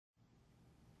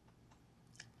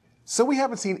So we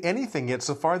haven't seen anything yet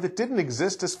so far that didn't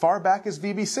exist as far back as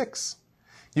VB6.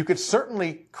 You could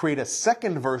certainly create a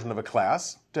second version of a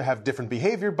class to have different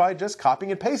behavior by just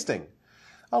copying and pasting.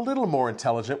 A little more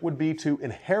intelligent would be to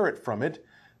inherit from it,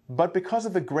 but because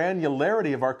of the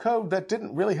granularity of our code, that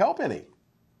didn't really help any.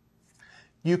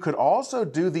 You could also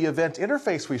do the event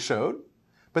interface we showed,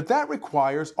 but that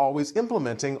requires always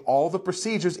implementing all the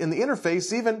procedures in the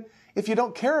interface, even if you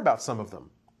don't care about some of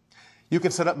them. You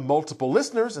can set up multiple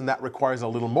listeners, and that requires a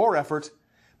little more effort,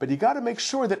 but you got to make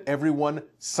sure that everyone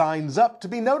signs up to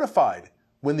be notified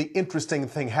when the interesting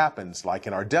thing happens, like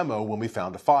in our demo when we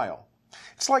found a file.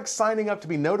 It's like signing up to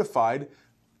be notified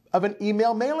of an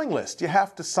email mailing list. You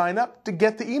have to sign up to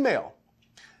get the email.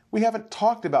 We haven't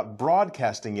talked about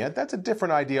broadcasting yet. That's a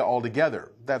different idea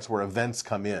altogether. That's where events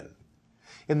come in.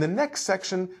 In the next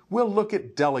section, we'll look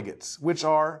at delegates, which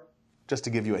are, just to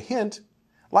give you a hint,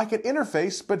 like an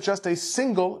interface, but just a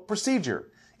single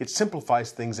procedure. It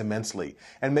simplifies things immensely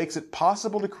and makes it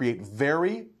possible to create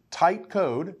very tight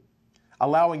code,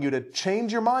 allowing you to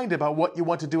change your mind about what you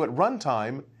want to do at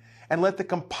runtime and let the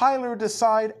compiler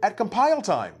decide at compile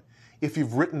time if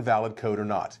you've written valid code or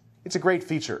not. It's a great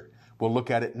feature. We'll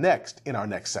look at it next in our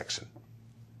next section.